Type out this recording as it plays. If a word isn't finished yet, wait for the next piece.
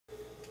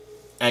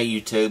Hey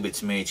YouTube,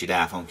 it's Mitch at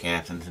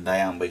iPhonecaptain.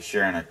 Today I'm going to be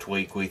sharing a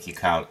tweak with you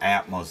called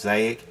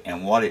AppMosaic,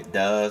 and what it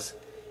does,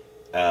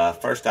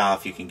 first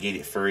off, you can get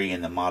it free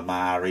in the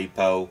ModMyi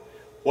repo.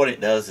 What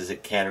it does is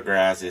it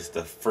categorizes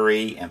the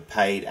free and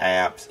paid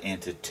apps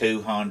into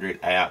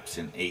 200 apps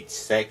in each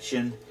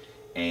section,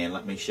 and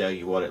let me show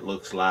you what it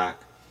looks like.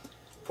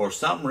 For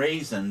some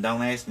reason,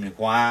 don't ask me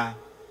why,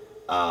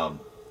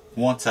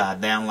 once I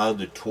download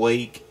the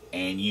tweak,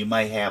 and you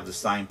may have the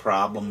same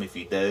problem. If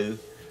you do,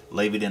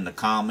 leave it in the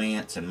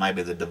comments and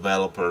maybe the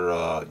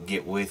developer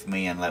get with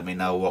me and let me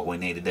know what we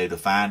need to do to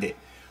find it.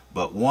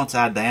 But once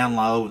I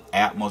download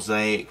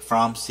AppMosaic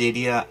from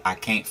Cydia, I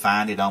can't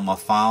find it on my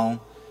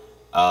phone.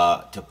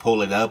 To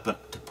pull it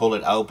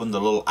open, the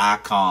little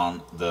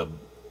icon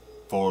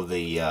for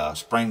the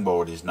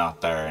springboard is not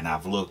there, and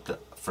I've looked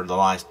for the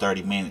last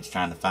 30 minutes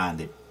trying to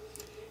find it.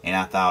 And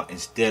I thought,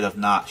 instead of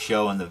not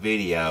showing the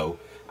video,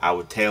 I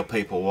would tell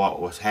people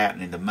what was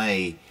happening to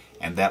me,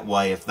 and that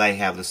way if they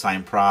have the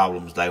same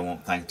problems, they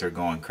won't think they're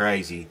going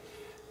crazy.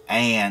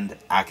 And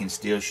I can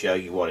still show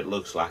you what it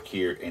looks like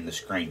here in the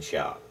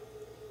screenshot.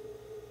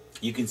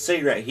 You can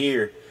see right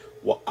here,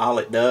 what all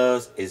it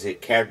does is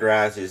it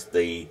categorizes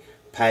the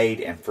paid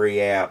and free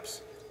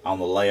apps on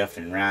the left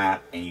and right,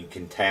 and you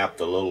can tap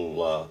the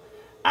little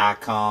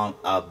icon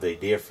of the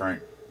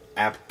different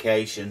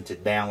application to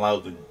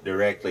download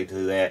directly to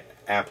that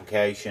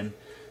application.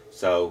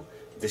 So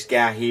this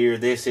guy here,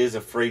 this is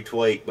a free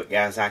tweak, but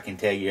guys, I can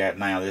tell you right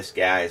now, this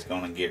guy is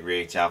going to get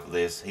rich off of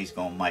this. He's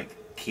going to make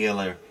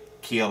killer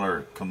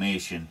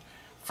commission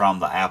from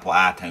the Apple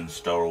iTunes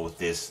store with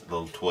this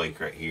little tweak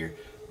right here.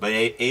 But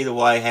either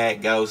way, how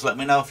it goes, let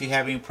me know if you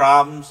have any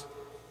problems.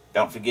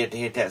 Don't forget to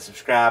hit that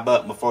subscribe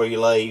button before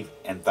you leave,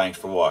 and thanks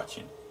for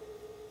watching.